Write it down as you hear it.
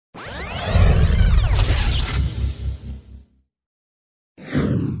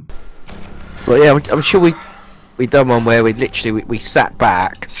But yeah, I'm sure we done one where we literally we sat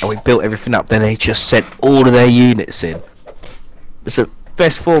back and we built everything up. Then they just sent all of their units in. It's the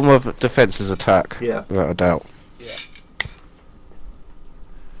best form of defense as attack. Yeah, without a doubt. yeah.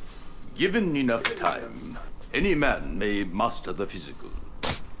 Given enough time, any man may master the physical.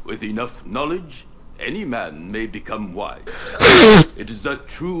 With enough knowledge, any man may become wise. It is a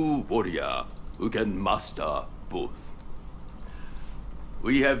true warrior who can master both.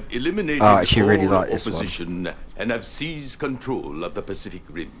 We have eliminated I actually really all like this one. opposition and have seized control of the Pacific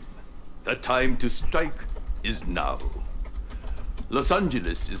Rim. The time to strike is now. Los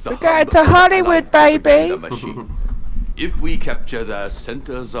Angeles is the We're going hub to of Hollywood, allied baby. propaganda machine. If we capture their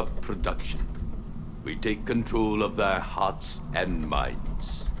centers of production, we take control of their hearts and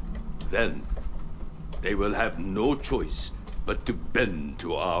minds. Then, they will have no choice but to bend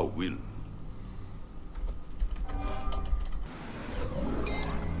to our will.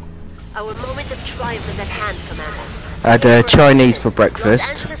 Our moment of triumph is at hand, Commander. I had Chinese for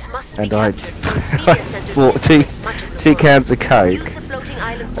breakfast, and I bought two cans of Coke,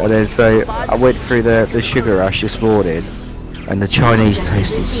 and then so I went through the sugar rush this morning, and the Chinese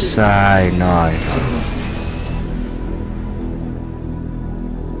tasted so nice.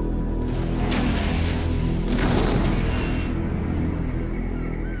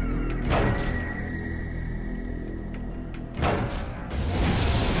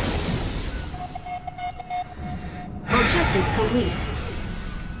 Objective complete.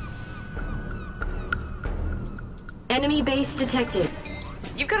 Enemy base detected.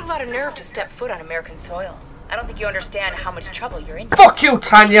 You've got a lot of nerve to step foot on American soil. I don't think you understand how much trouble you're in. Fuck you,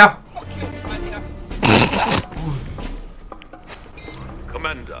 Tanya!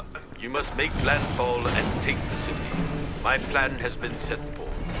 Commander, you must make landfall and take the city. My plan has been set for.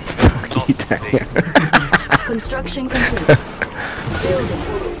 Construction complete. Building.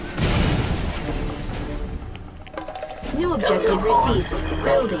 New objective received.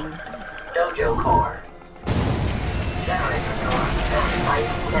 Building. Dojo core. Generator core. Light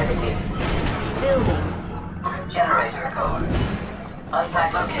navigating. Building. Generator core.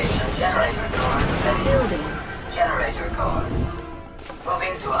 Unpack location. Generator core. Building. Generator core.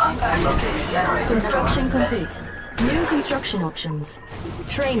 Moving to unpack location. Generator Construction core. complete. New construction options.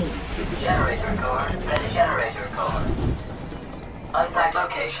 Training. Generator core. Ready. Generator core. Unpack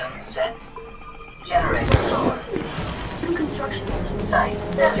location. Set. Generator core. Construction site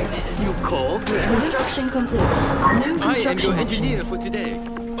designated. You called? Construction complete. New I am construction your engineer options. for today.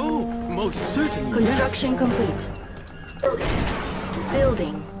 Oh, most certainly. Construction complete.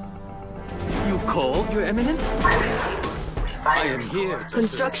 Building. You called, Your Eminence? I am here.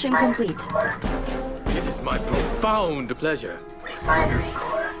 Construction complete. It is my profound pleasure. Refinery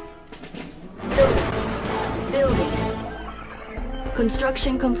core. Building.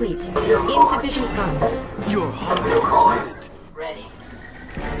 Construction complete. Insufficient funds. Your heart is Ready.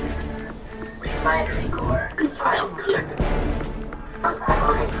 Refinery core. Construction rejected.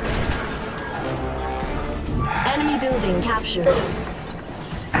 Enemy building captured.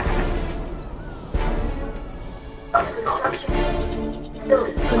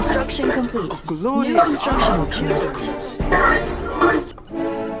 Construction complete. New construction options.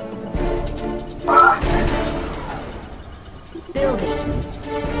 Building.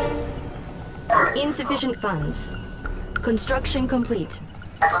 Insufficient funds. Construction complete.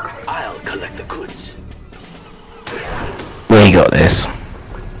 I'll collect the goods. We got this.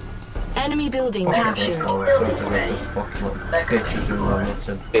 Enemy building captured. Site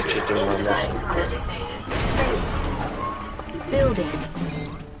designated. Building.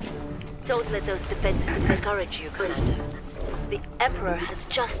 Don't let those defenses discourage you, Commander. The Emperor has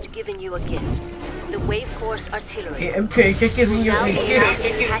just given you a gift. The Wave Force Artillery. Emperor, you're giving you Now a be able gift.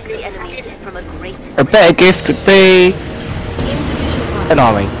 to attack the enemy from a great A better gift would be Insufficient funds. an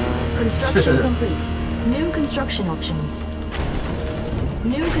army. Construction complete. New construction options.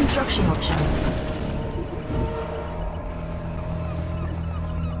 New construction options.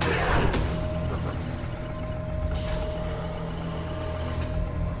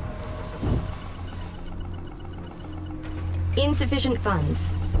 Insufficient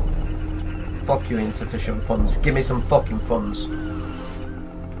funds. Fuck you, insufficient funds. Give me some fucking funds.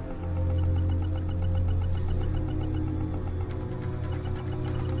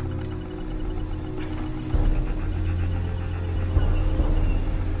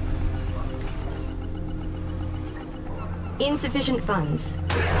 Insufficient funds.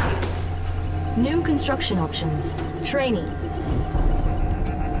 New construction options. Training.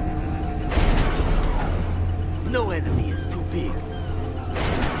 No enemy is too big.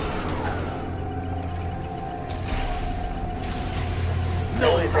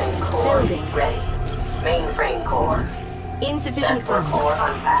 No enemy. Core Building. Ready. Mainframe core. Insufficient Set for core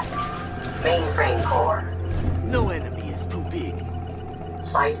funds. unpacked. Mainframe core. No enemy is too big.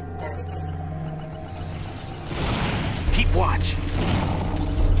 Site designated. Keep watch.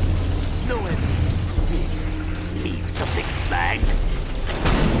 No enemy is too big. Need something snagged?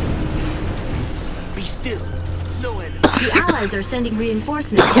 Be still. No enemy. The Allies are sending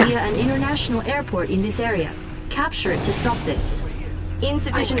reinforcements via an international airport in this area. Capture it to stop this.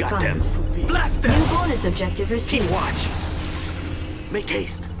 Insufficient I got them. funds. Blast New them. bonus objective Keep received. watch. Make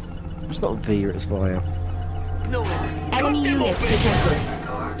haste. It's not Via, it's Via. No enemy. Enemy units detected.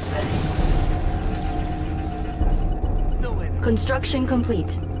 Core ready. No enemy. Construction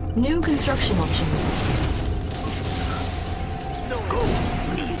complete. New construction options. No go.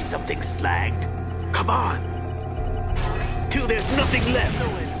 Need something slagged. Come on. Till there's nothing left. No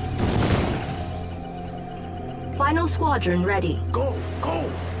enemy. Final squadron ready. Go. Go.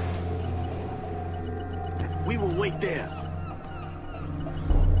 We will wait there.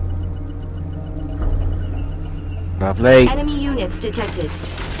 Lovely. Enemy units detected.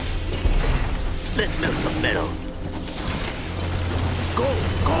 Let's melt some metal. Go.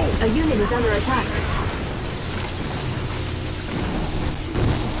 Go. A unit is under attack.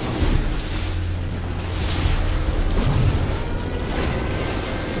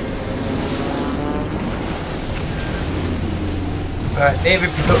 Navy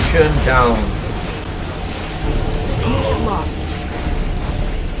production down. Unit lost.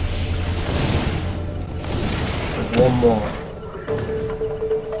 There's one more.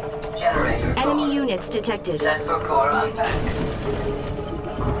 Generator Enemy core. units detected. Set for core unpacked.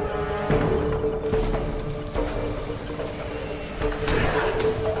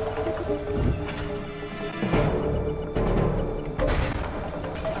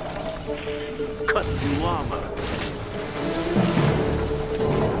 Cut through armor.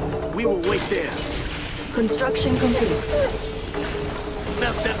 We will wait there. Construction complete.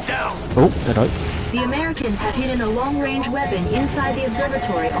 Melt them down. Oh, hello. The Americans have hidden a long-range weapon inside the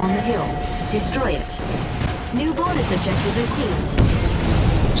observatory on the hill. Destroy it. New bonus objective received.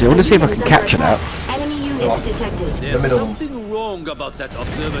 So you want to see if I can capture that? Enemy units detected. The middle. Something wrong about that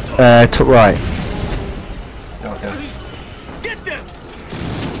observatory. To right. Okay. Get them.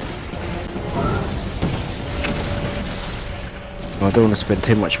 I don't want to spend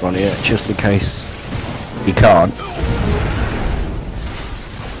too much money yet, just in case you can't.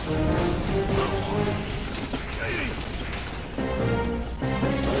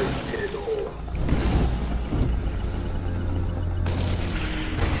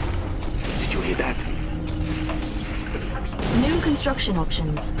 Did you hear that? New construction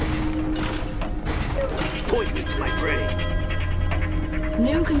options. Point me to my prey.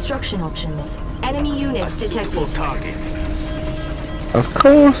 New construction options. Enemy units detected. Suitable target. Of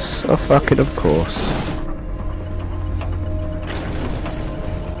course, oh fucking of course.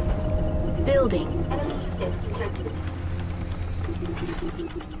 Building.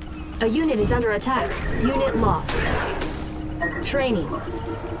 A unit is under attack. Unit lost. Training.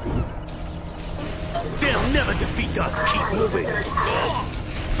 They'll never defeat us. Keep moving.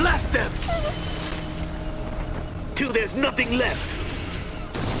 Blast them. Till there's nothing left.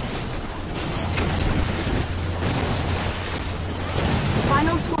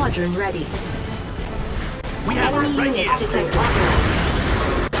 Final squadron ready. We have Enemy right units here. detected.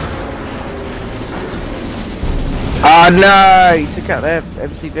 Oh no! You took out their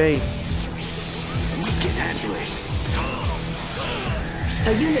MCV. We can handle it.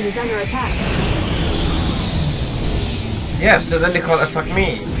 A unit is under attack. Yeah, so then they can't attack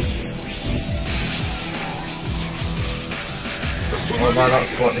me. Well,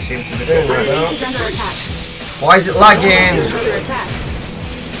 that's what they seem to be doing Our right base is now. under attack. Why is it Is lagging? under attack.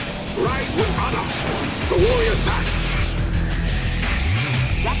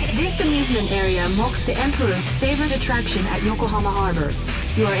 This amusement area marks the Emperor's favorite attraction at Yokohama Harbor.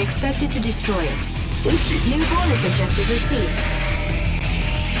 You are expected to destroy it. New bonus objective received.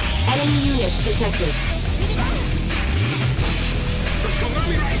 Enemy units detected.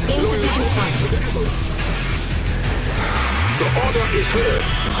 Insufficient funds. The order is heard.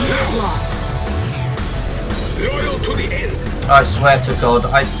 Unit lost. Loyal to the end. I swear to God,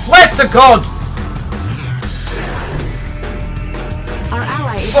 I swear to God! Our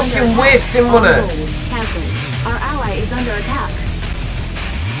ally is Fucking under attack. wasting On money. hold. Cancel. Our ally is under attack.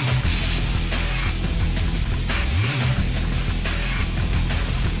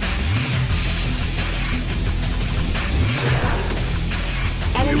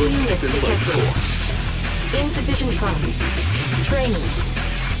 Enemy units detected. Insufficient funds. Training.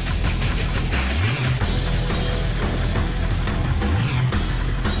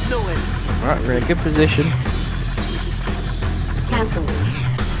 No enemy. Alright, we're in a good position. Cancel.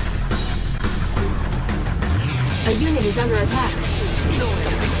 A unit is under attack.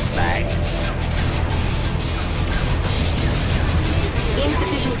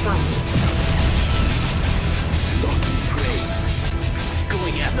 Insufficient funds.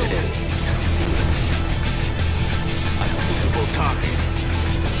 Going after them. A suitable target.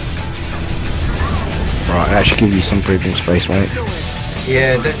 Right, that should give you some breathing space, mate.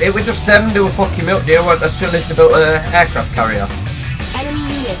 Yeah, it was just them. They were fucking me up. They were as soon as they built an aircraft carrier. Enemy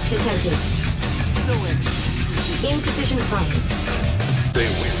units detected. Insufficient funds. They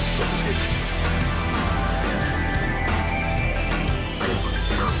win from it.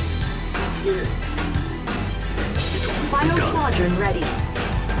 Final squadron ready.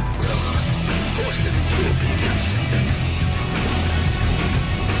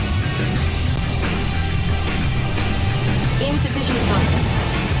 Insufficient funds.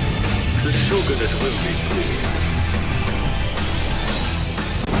 The shogunate will be clear.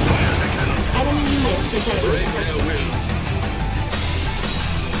 Enemy units detected. Break their will.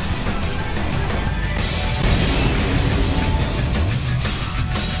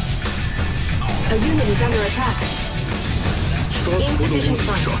 A unit is under attack. Insufficient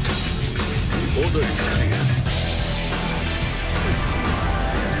funds. The order is clear.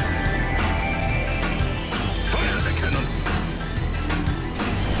 Fire the cannon.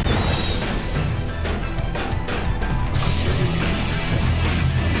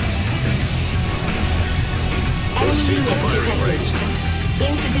 Enemy units detected.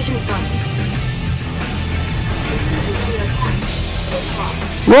 Insufficient funds.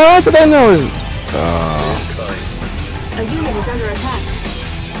 What? I don't know. A unit is under attack.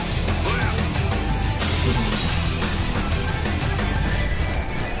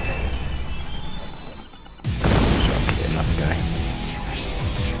 Another guy.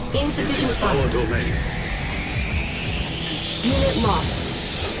 Insufficient Our funds. domain. Unit lost.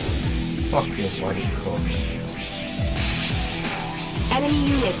 Fuck you, bloody cock. Enemy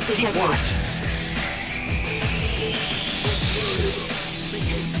units detected.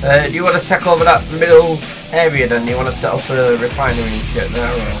 Do you want to take over that middle area then? Do you want to set up a refinery and shit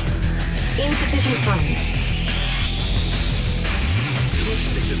there? Or? Insufficient funds.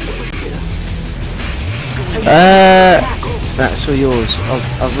 That's all yours.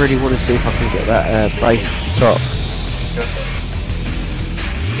 I really want to see if I can get that base at the top.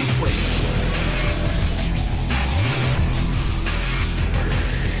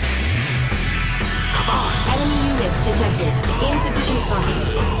 Enemy units detected. Insufficient funds.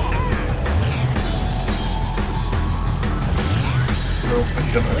 Nope, I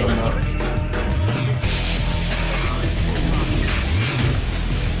shouldn't have done that.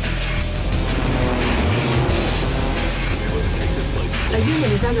 A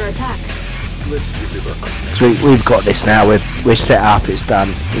unit is under attack. So we've got this now. We're set up. It's done.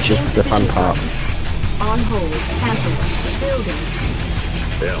 Which is the fun part. Funds. On hold. Cancel. Building.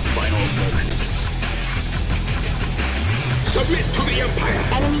 Their final moment. Submit to the Empire.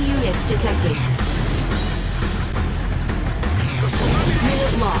 Enemy units detected.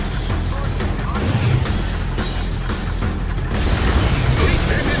 Unit lost.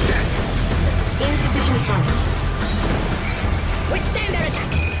 Insufficient funds. Withstand their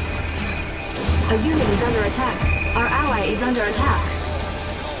attack. A unit is under attack. Our ally is under attack.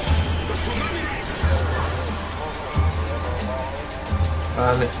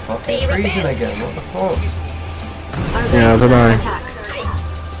 And it's fucking freezing again. What the fuck? Our base Yeah, I is don't under know. attack.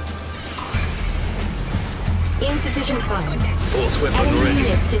 Insufficient funds. Force weapon Enemy ready.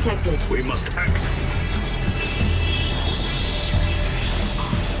 units detected. We must act.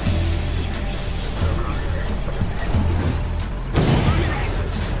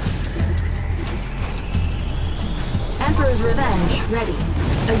 Emperor's Revenge ready.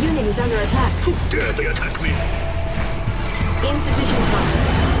 A unit is under attack. Who dare they attack me? Insufficient funds.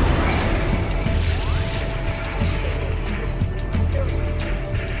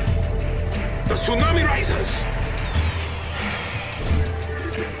 The tsunami rises.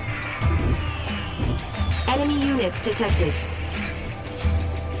 Enemy units detected.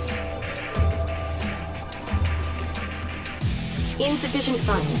 Insufficient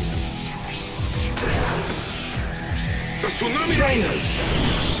funds. The tsunami Training.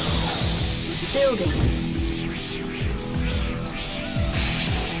 Building.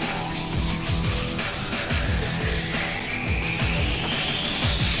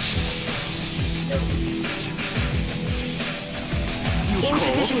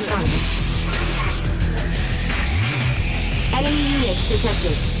 Insufficient funds. Enemy units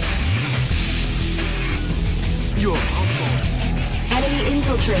detected. You're humble. Enemy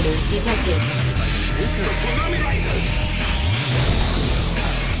infiltrator detected. Tsunami Riders!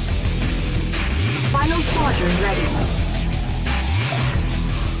 Final squadron ready.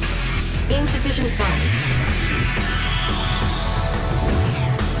 Insufficient funds.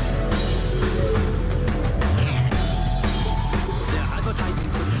 They're advertising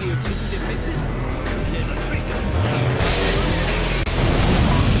for tier 50 defenses. Never trigger.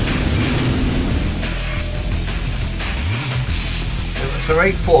 So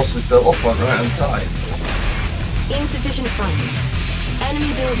 8 forces built up on right hand side. Insufficient funds.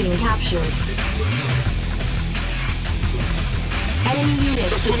 Enemy building captured. Enemy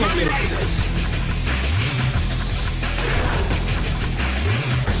units detected.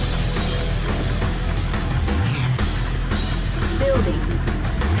 Building.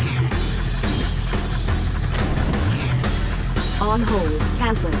 On hold.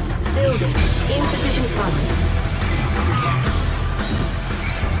 Cancel. Building. Insufficient funds.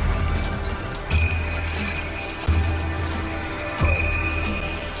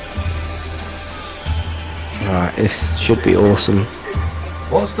 Alright, this should be awesome.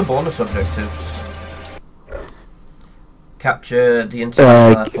 What's the bonus objectives? Capture the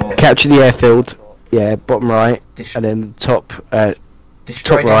international airport. Capture the airfield. Yeah, bottom right. And then the top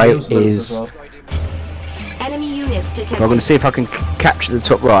Destroy top right amusements is. as well. Enemy units detected. I'm going to see if I can capture the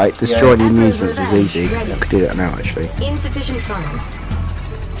top right. Destroy the Emperor's amusements is Revenge easy. ready. I could do that now actually. Insufficient funds.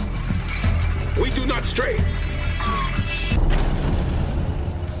 We do not stray.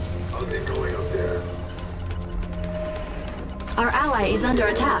 Our ally is under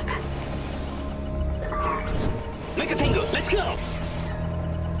attack. Make a tango, let's go!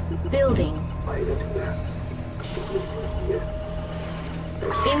 Building.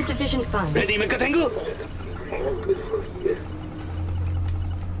 Insufficient funds. Ready, make a tango?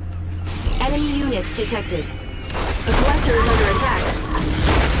 Enemy units detected. A collector is under attack.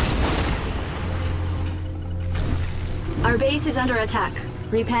 Our base is under attack.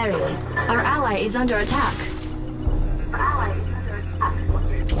 Repairing. Our ally is under attack.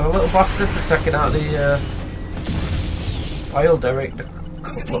 Oh, little bastards attacking out the oil derrick.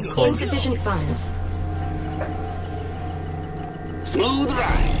 Insufficient funds. Smooth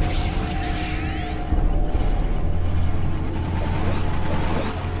ride.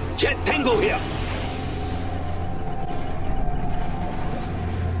 Jet tango here.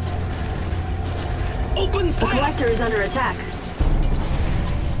 Open A fire. collector is under attack.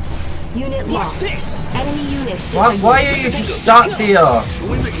 Unit lost. Enemy units Why, detected. why are you just sat there?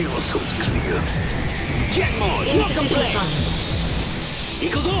 Jet mode. Insufficient funds.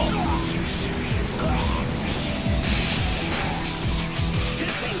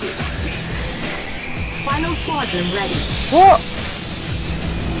 Final squadron ready. What?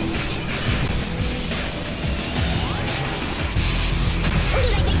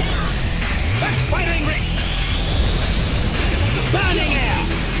 Firing ring. Burning air.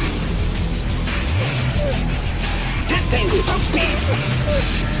 Jet tango, top speed.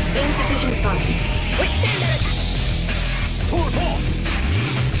 Insufficient funds. Pull forward.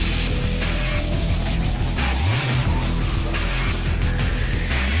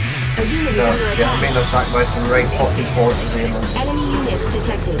 A unit is Oh under shit, I'm attack. being attacked by some great fucking forces here, man. Enemy units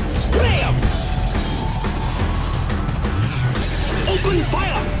detected. Blam! Open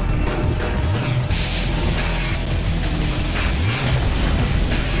fire!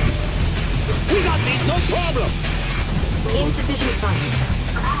 We got this, no problem! Insufficient funds.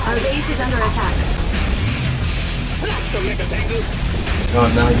 Our base is under attack. Blast the mega tango! Oh,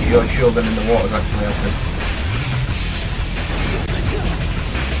 now you're sure that in the water's actually happening.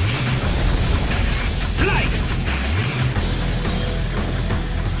 Flight!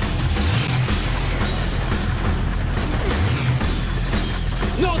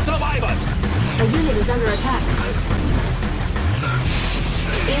 No survivors! A unit is under attack.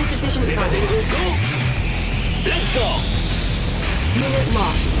 Insufficient funds. Go! Let's go! Unit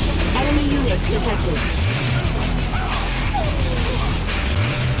lost. Enemy units detected.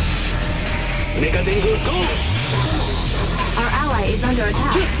 Mega tango, go! Our ally is under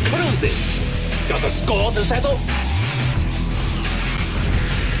attack. Cruising! Got a score to settle?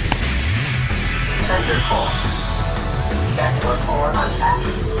 Center 4. Sector 4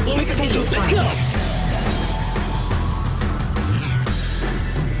 unpacked. Insufficient Let's go! funds.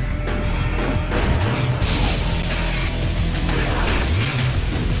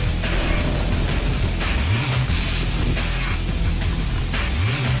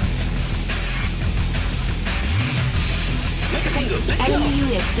 Mega tango, let's Enemy go!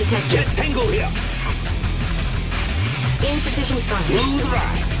 units detected. Jet tango here! Insufficient funds. Smooth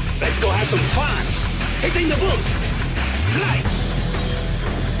ride! Let's go have some fun! Hitting the booth! Flight!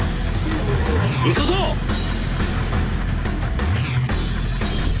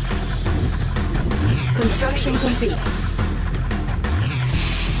 Construction complete.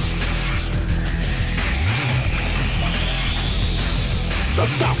 The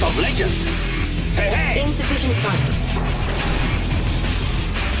stuff of legend. Hey, hey! Insufficient funds.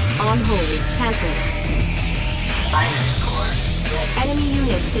 On hold. Cancel. Enemy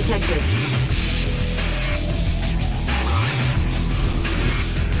units detected.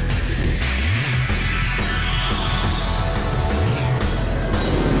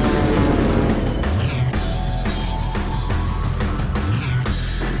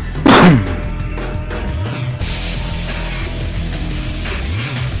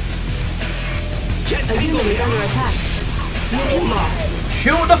 A unit is under attack. Unit lost.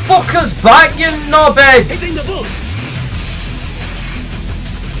 Shoot the fuckers back, you knobheads!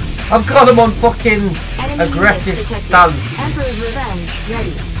 I've got them on fucking Enemy aggressive units detected. stance. Emperor's Revenge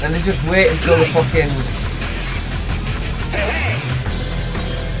ready. And they just wait until the fucking... Hey, hey!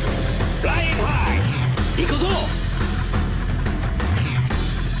 Flying high! Ikuzo!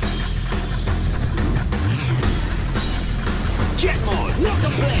 Jet mode, what the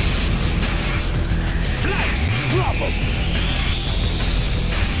play! Flight! Drop 'em!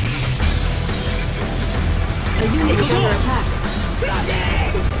 A unit is under attack.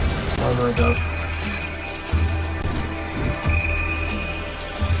 Oh my god.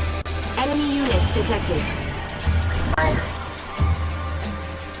 Enemy units detected.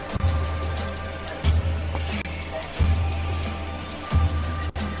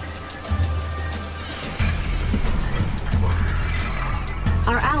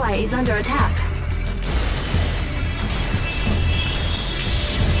 Our ally is under attack.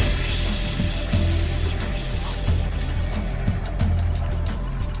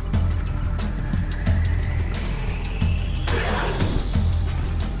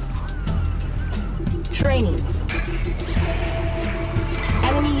 Training.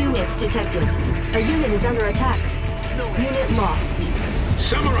 Enemy units detected. A unit is under attack. Unit lost.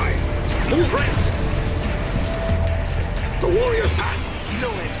 Samurai! Move rest! The warrior's path!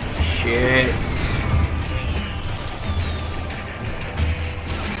 Shit.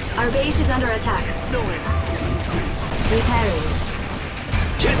 Our base is under attack. Repairing.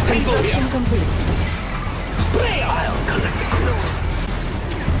 Jet tango Construction here! complete. Play! I'll collect the crew!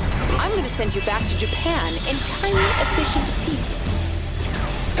 I'm going to send you back to Japan in tiny, efficient pieces.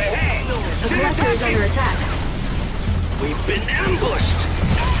 Hey, hey! A collector is under attack. We've been ambushed!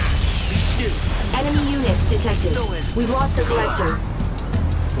 Enemy units detected. We've lost a collector.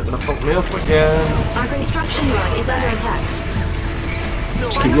 They're gonna fuck me up again. Our construction line is under attack.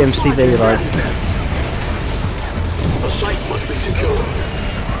 Just keep the MCV alive. The site must be secured.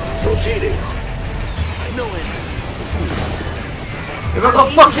 Proceeding. If I've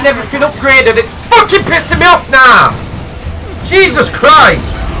got fucking everything upgraded, it's fucking pissing me off now! Jesus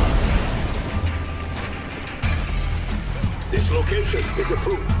Christ! This location is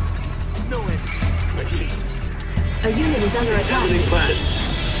approved. A unit is under attack. Examining plans.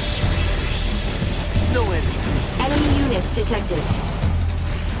 Enemy units detected.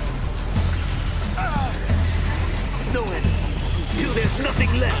 Till there's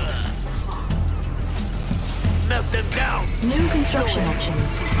nothing left. Melt them down. New construction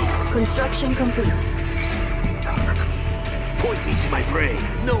options. Construction complete. Point me to my prey.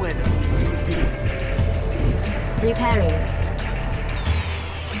 No enemies. Repairing.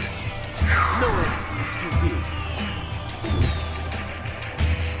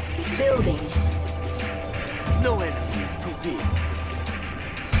 Building. No enemies too big.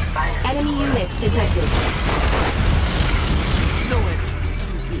 Enemy units detected. No enemies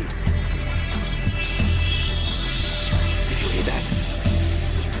too big. Did you hear that?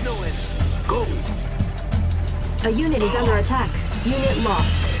 No enemies. Go. A unit is under attack. Unit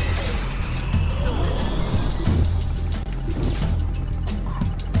lost.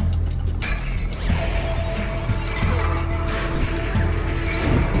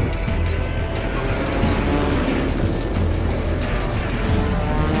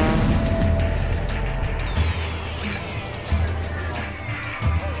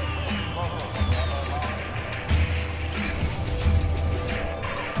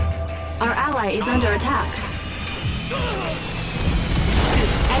 Our ally is under attack.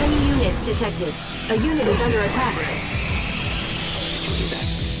 Enemy units detected. A unit is under attack. Did you hear that?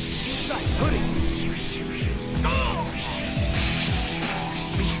 Inside, hurry.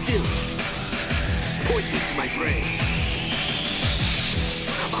 Be still. Point me to my prey.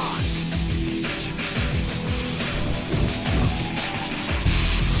 Come on.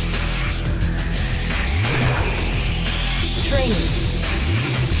 Training.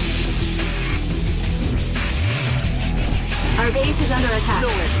 is under attack.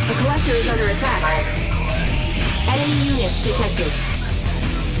 A collector is under attack. Enemy units detected.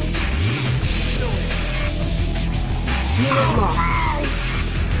 Unit lost.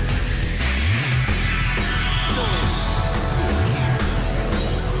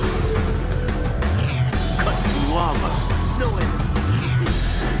 Cut through armor. No enemies.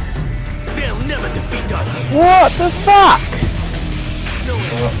 They'll never defeat us. What the fuck? No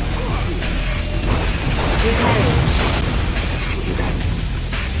enemies.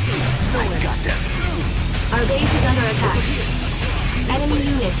 I got them. Our base is under attack. Enemy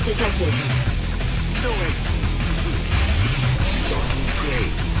units detected. No enemies.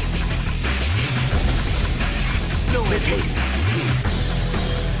 Great. No enemies.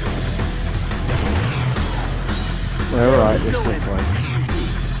 Well, alright, this is fine.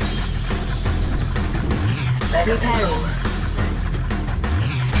 Repairing.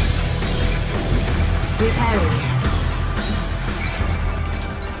 Repairing.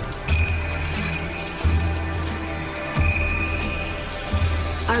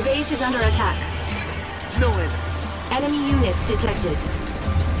 Our base is under attack. No enemy. Enemy units detected.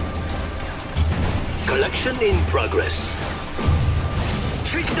 Collection in progress.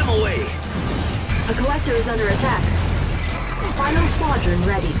 Treat them away. A collector is under attack. Final squadron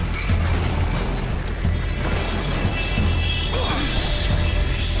ready.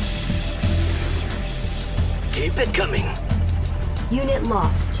 Keep it coming. Unit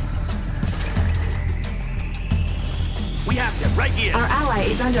lost. We have them right here. Our ally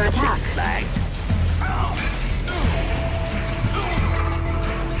is under attack. Flag.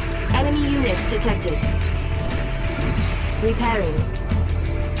 Enemy units detected. Repairing.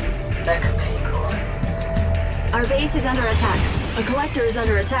 Our base is under attack. A collector is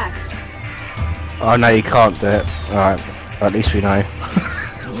under attack. Oh no, you can't do it. Alright, at least we know.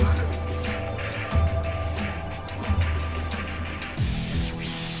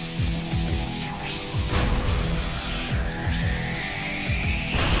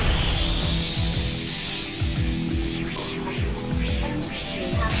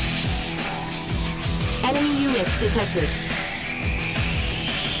 Enemy units detected.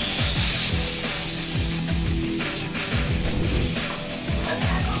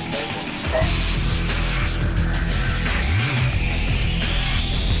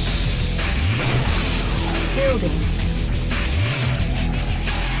 Building.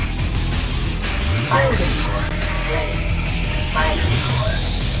 Building.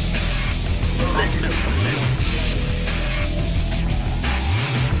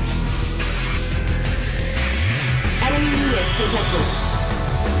 Enemy units detected.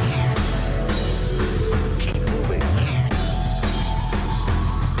 Keep moving.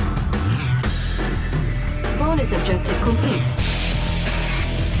 Bonus objective complete.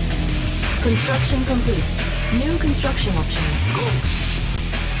 Construction complete. New construction options. Go.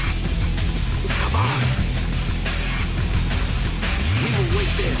 Come on. We will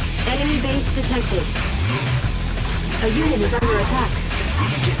wait there. Enemy base detected. A unit is under attack.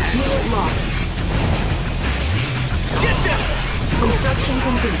 Unit lost. Get them! Construction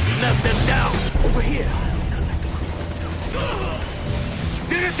complete. Knock them down. Over here.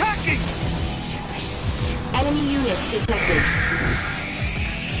 They're attacking! Enemy units detected.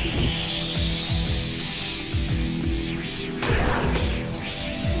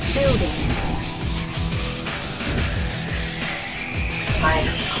 Building.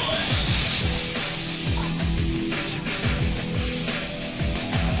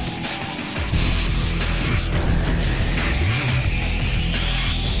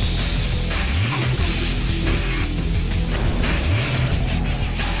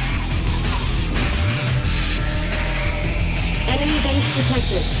 Enemy base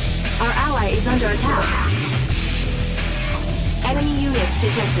detected. Our ally is under attack. Enemy units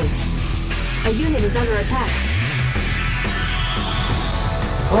detected. A unit is under attack.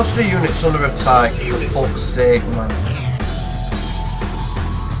 What's the units under attack? For fuck's sake, man.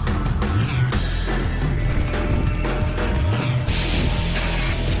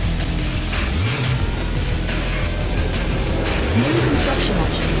 New construction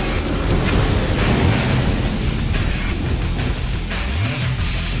options.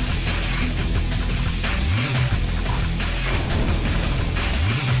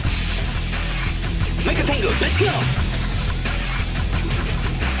 Make a tango. Let's go.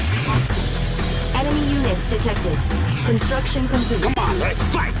 Enemy units detected. Construction complete. Come on, let's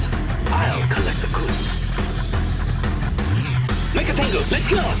fight. I'll collect the goods. Make a tango. Let's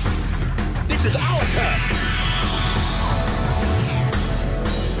go. This is our turn.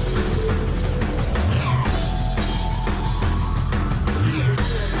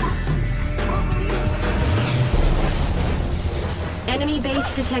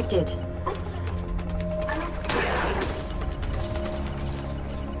 units detected.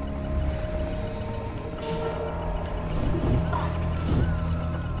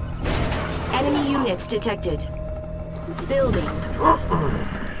 Enemy units detected. Building.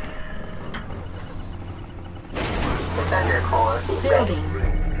 Defender core. Building.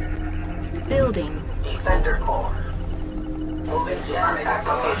 Building. Defender core. Moving to unpack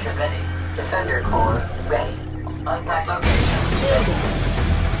location ready. Defender core ready. Unpack location. Building.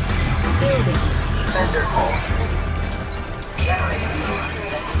 Building. Defender core. Generator core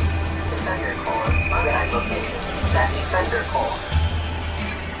ready. Defender core. Unpack location. That defender core.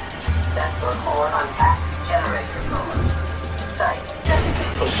 Sensor core unpacked. Generator core. Site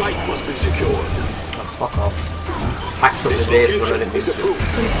designated. The site must be secured. Fuck off. Packed up the base for anything.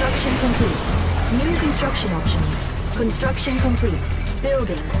 Construction complete. New construction options. Construction complete.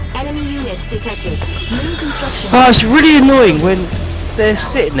 Building. Enemy units detected. New construction. Oh, it's really annoying when they're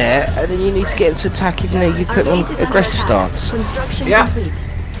sitting there and then you need to get them to attack even though you put them on aggressive stance. Construction Yeah. complete.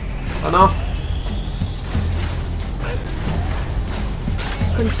 I know.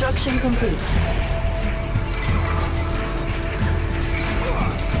 Construction complete.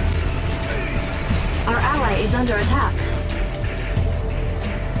 Our ally is under attack.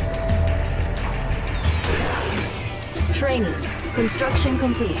 Training. Construction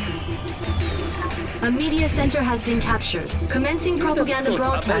complete. A media center has been captured. Commencing propaganda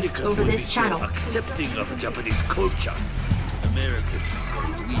broadcast over this channel. Accepting of Japanese culture. Americans are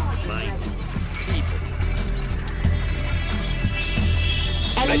weak-minded people.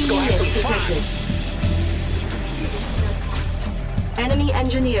 Enemy units detected. Enemy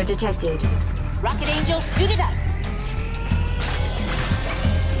engineer detected. Rocket Angel suited up.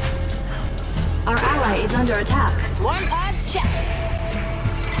 Our ally is under attack. Swarm pods check.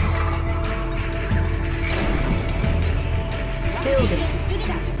 Building. Suited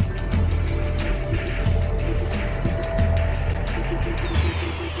up.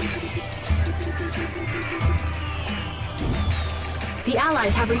 The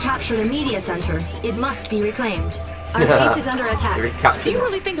Allies have recaptured a media center. It must be reclaimed. Our base is under attack. Do you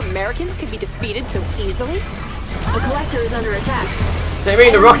really think Americans could be defeated so easily? The collector is under attack. So I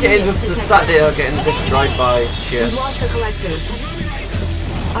mean the rocket engines just sat there getting destroyed by shit. We've lost the collector.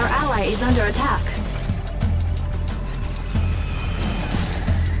 Our ally is under attack.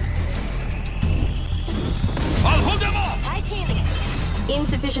 I'll hold them off! Titanium.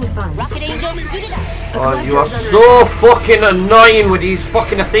 Insufficient funds. Rocket Angel suited up. The Oh, collector you are is under so attack. fucking annoying with these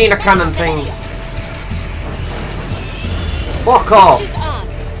fucking Athena cannon things. Fuck off. Is on.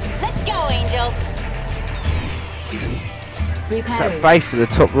 Let's go, Angels. It's that Repairing. base at the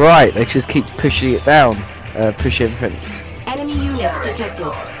top right, they just keep pushing it down. Push everything. Enemy units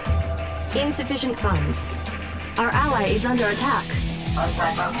detected. Insufficient funds. Our ally is under attack.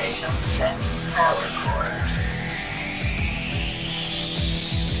 Unpack location. Set. Power core.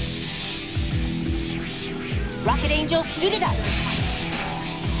 Rocket Angel suited up.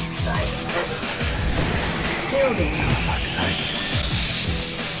 Site designated. Building.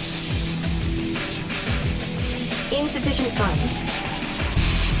 Insufficient funds.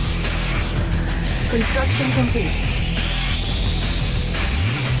 Construction complete.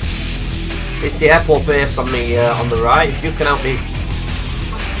 It's the airport base on the right. If you can help me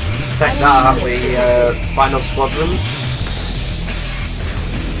take that out with final squadrons.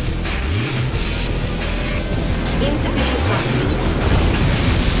 Insufficient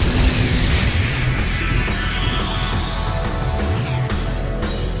funds.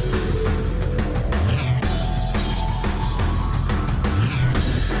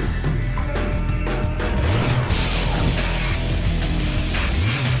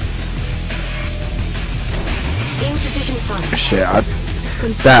 Insufficient funds. Shit,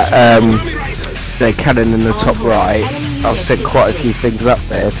 the cannon in the top right, I've sent quite a few things up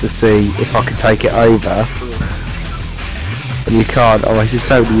there to see if I could take it over. And you can't. Oh, it's just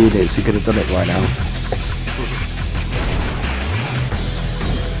so many units, we could have done it right now.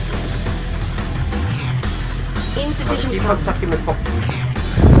 Insufficient Keep on funds. attacking the fucking.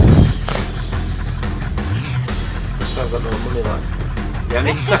 So I've got no money like. Yeah, I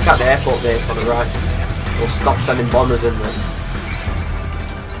need to check out the airport base on the right. We'll stop sending bombers in there.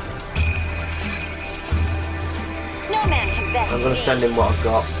 No man can best. I'm gonna send in what I've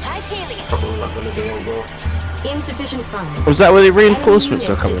got. Titanium. Probably not gonna do all though. Insufficient funds. Was that where the reinforcements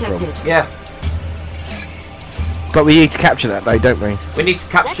are Enemy coming from? units detected. Yeah, But we need to capture that though, don't we? we need to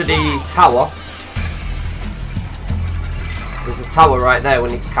capture the tower. There's a tower right there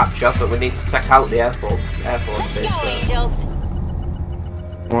we need to capture, but we need to take out the Air Force Let's base go, first. Angels.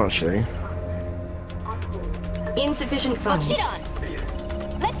 Well, actually. Insufficient Watch funds. it on.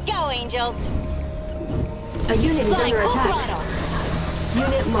 go, Angels. A unit is under attack.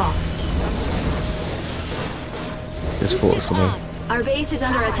 Unit lost. Just thought to me. Our base is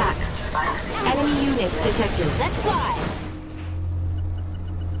under attack. Enemy units detected. Let's fly.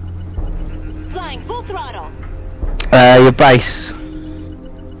 Flying full throttle. Your base.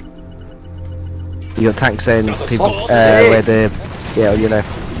 You got tanks in, people, where the, yeah, on your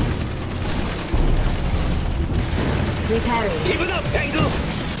left. Repairing. Keep it up, Tango!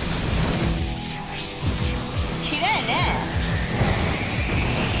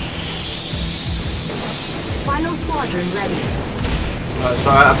 Final squadron ready. Right, so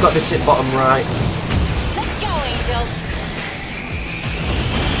I've got this at bottom right. Let's go, Angels.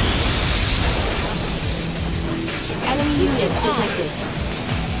 Enemy units detected.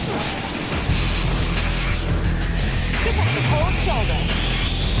 Pick up the cold shoulder.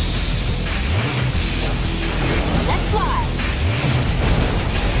 Let's fly.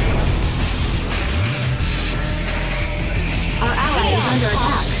 Our ally is under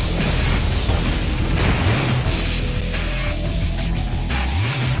attack.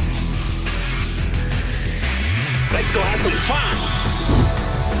 Let's go have some fun!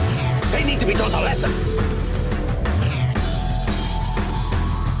 They need to be taught a lesson!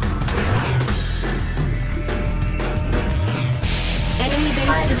 Enemy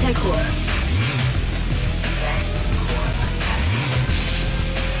base detected.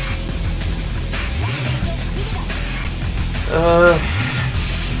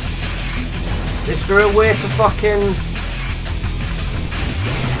 Is there a way to fucking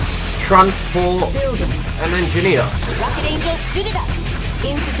transport Building. an engineer? Rocket Angels suited up.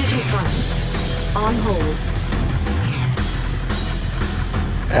 Insufficient funds. On hold.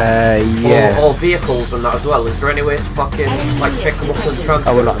 Yeah. Or vehicles and that as well. Is there any way to fucking like pick them up and transport?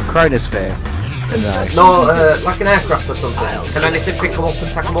 Oh, well, like a chronosphere. Construction No, complete. like an aircraft or something. Can anything pick them up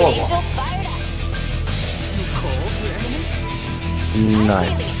and take them over? Angel fired up. No.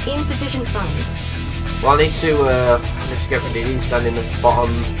 Insufficient funds. Well, I need to get rid of these down in this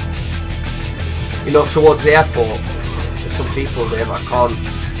bottom. You know, towards the airport. There's some people there, but I can't.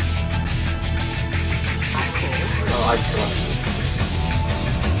 Oh, I can't.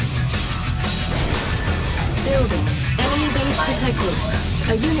 Building. Enemy base detected.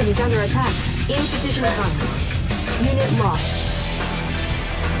 A unit is under attack. Insufficient funds. Unit lost.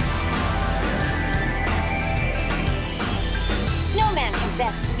 No man can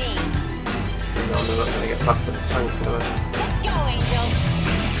best me. No, I'm not going to get past the tank. No. Let's go, Angels.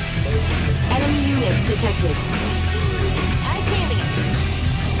 Enemy units detected. Titanium.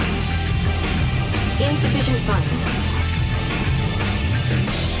 Insufficient funds.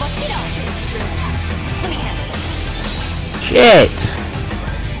 Watch it out. Let me handle it. Shit!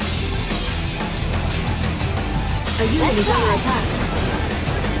 A unit is under attack.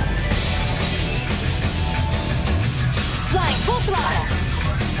 Flying full throttle.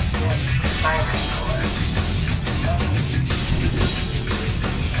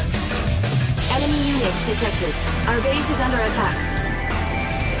 Enemy units detected. Our base is under attack.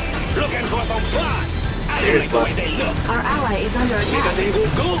 Looking for some fun! I don't like the way they look! Our ally is under Nigga, attack. they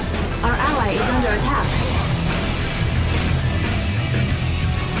will go! Our ally is under attack.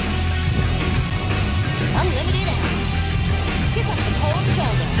 Unlimited ammo. Pick up the cold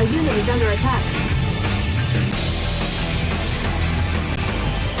shoulder. A unit is under attack.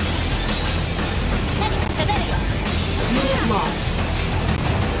 Unit lost.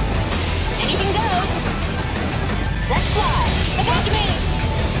 Anything goes. Let's fly. Evacuating.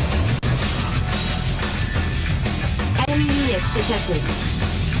 Enemy units detected.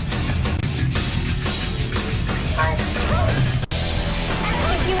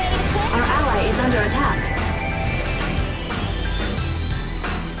 You ready to pull? Our ally is under attack.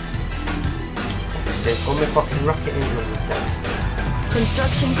 Say, call me fucking rocket angel with death.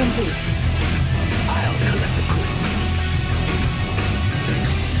 Construction complete. I'll collect the crew.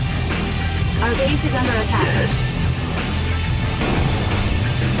 Our base is under attack.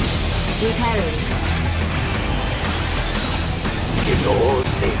 Repairing. It's all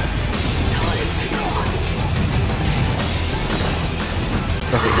there. Time to go.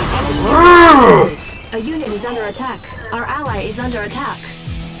 Enemy units detected. A unit is under attack. Our ally is under attack.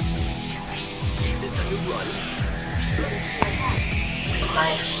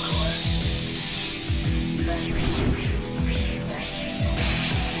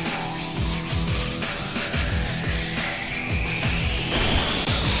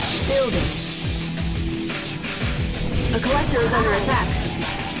 Building. A collector is under attack.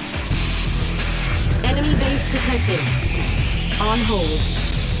 Enemy base detected. On hold.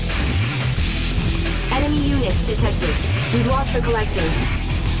 Enemy units detected. We've lost a collector.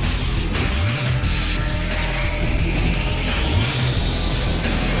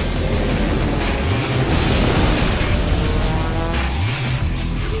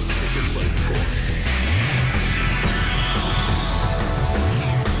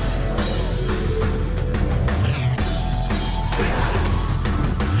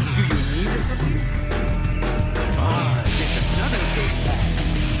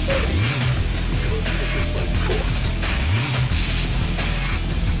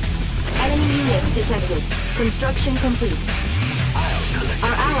 detected. Construction complete.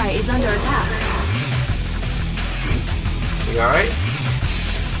 Our ally is under attack. You alright?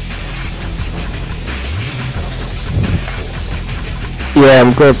 Yeah,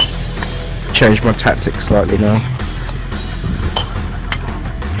 I'm gonna change my tactics slightly now.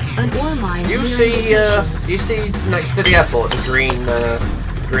 An ore mine. You see next to the airport the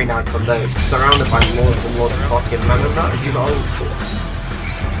green icon there. It's surrounded by loads and loads of fucking men and that. Have you got all?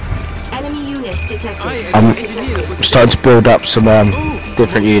 Enemy units detected. I'm starting to build up some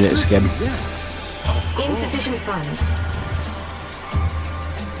different units again. Insufficient funds.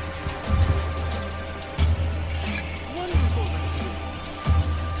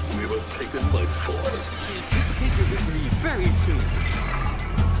 We were taken by force. Very soon.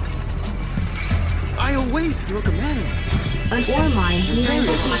 I await your command. An ore mine's nearing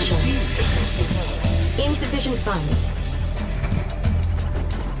depletion. Insufficient funds.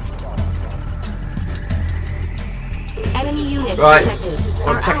 Enemy units Right. detected.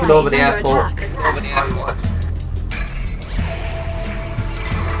 I'm Our taking ally over is the under airport. attack.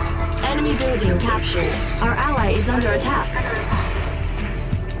 Enemy building captured. Our ally is under attack.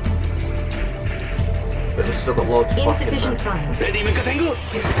 But there's still got loads of fucking Insufficient men. funds. Ready, Mikatengu?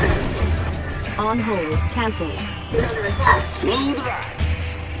 On hold. Cancelled. Smooth ride.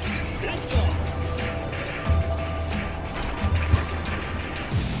 Let's go.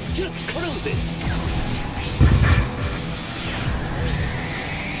 Just cruise it.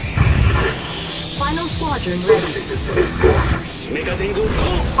 Final squadron ready. Mikatengu, go.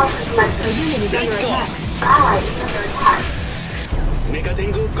 A unit is under attack.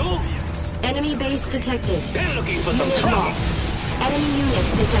 Mikatengu, go. Enemy base detected. They're looking for some Unit trouble. lost. Enemy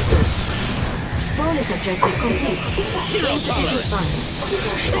units detected. Bonus objective complete. Insufficient funds.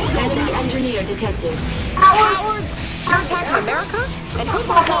 Enemy engineer detected. Cowards! You're attacking America? And who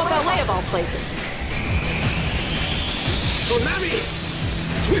thought of LA of all places? Tsunami!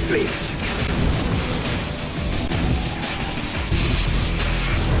 Swiftly!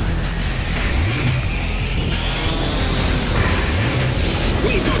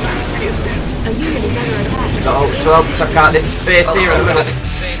 We do not pierce them. A unit is under attack. Got to help check out this base here in a minute.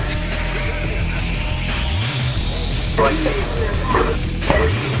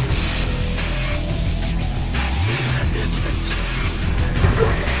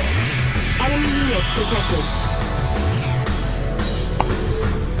 Enemy units detected.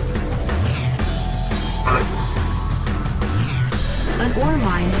 An ore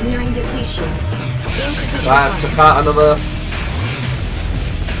mine's nearing depletion. Insufficient Right, funds. took out another.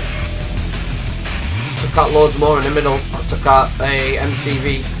 Took out loads more in the middle. I took out a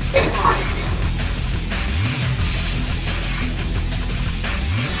MCV.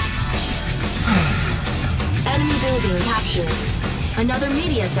 Enemy building captured. Another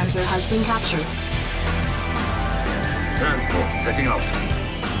media center has been captured. Transport setting out.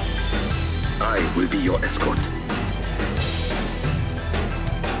 I will be your escort.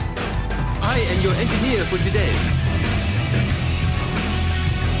 I am your engineer for today.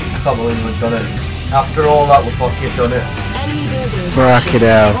 I can't believe we've done it. After all that, we've fucking done it. Enemy building Fucking captured.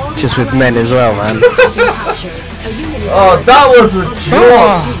 hell. All Just the with men as well, man. allied units have been captured. A unit is Oh, under that attack. was a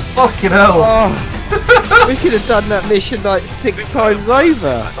joke! Fucking hell! Oh, we could have done that mission like 6 times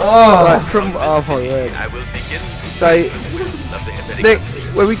over. Oh! Like from my word. I will begin So nothing impeding. Nick,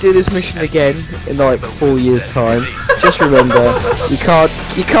 when we do this mission again in like 4 years' time, just remember you can't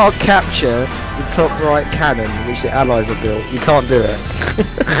capture the top right cannon which the Allies have built. You can't do it.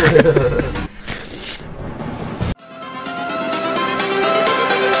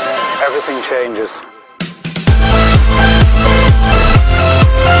 Everything changes.